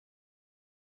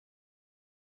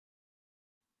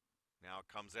Now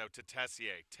it comes out to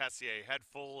Tessier. Tessier, head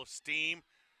full of steam.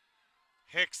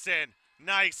 Hickson,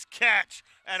 nice catch.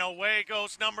 And away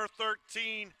goes number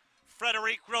 13,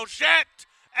 Frederic Rogette.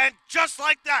 And just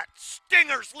like that,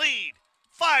 Stingers lead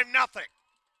 5-0.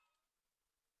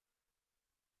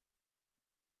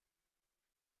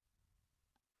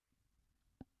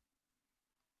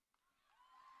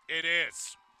 It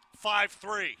is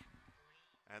 5-3.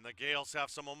 And the Gales have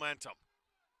some momentum.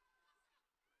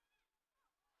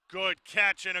 Good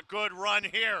catch and a good run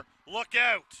here. Look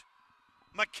out.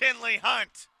 McKinley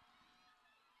Hunt.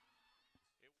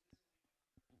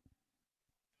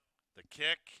 The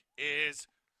kick is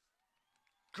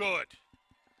good.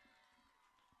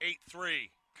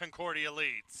 8-3. Concordia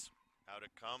leads. Out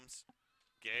it comes.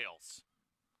 Gales.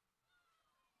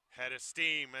 Head of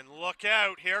steam and look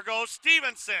out. Here goes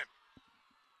Stevenson.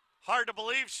 Hard to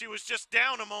believe she was just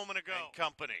down a moment ago. And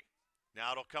company.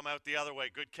 Now it'll come out the other way.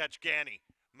 Good catch, Ganny.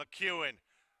 McEwen.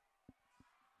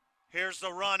 Here's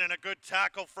the run and a good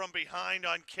tackle from behind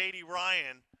on Katie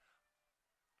Ryan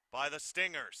by the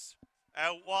Stingers.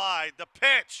 Out wide, the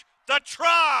pitch, the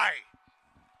try!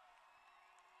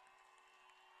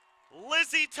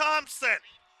 Lizzie Thompson.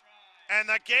 And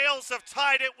the Gales have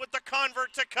tied it with the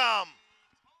convert to come.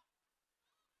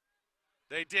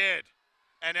 They did.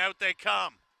 And out they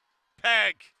come.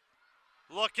 Peg.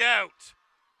 Look out.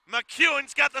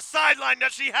 McEwen's got the sideline.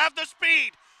 Does she have the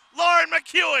speed? Lauren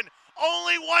McEwen.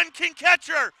 Only one can catch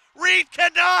her. Reed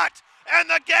cannot. And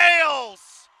the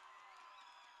Gales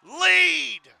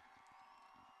lead.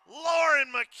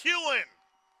 Lauren McEwen.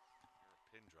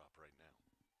 Pin drop right now.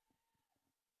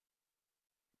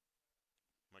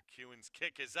 McEwen's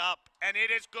kick is up, and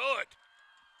it is good.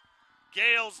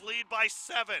 Gales lead by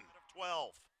 7 of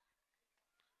 12.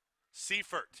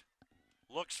 Seifert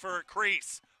looks for a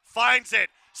crease. Finds it.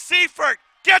 Seifert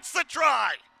gets the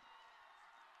try.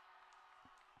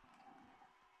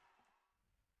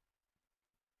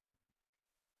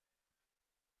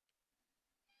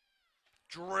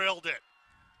 Drilled it.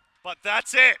 But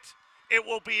that's it. It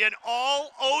will be an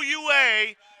all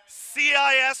OUA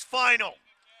CIS final.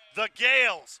 The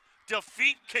Gales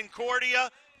defeat Concordia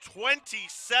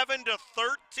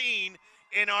 27-13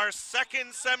 in our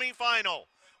second semifinal.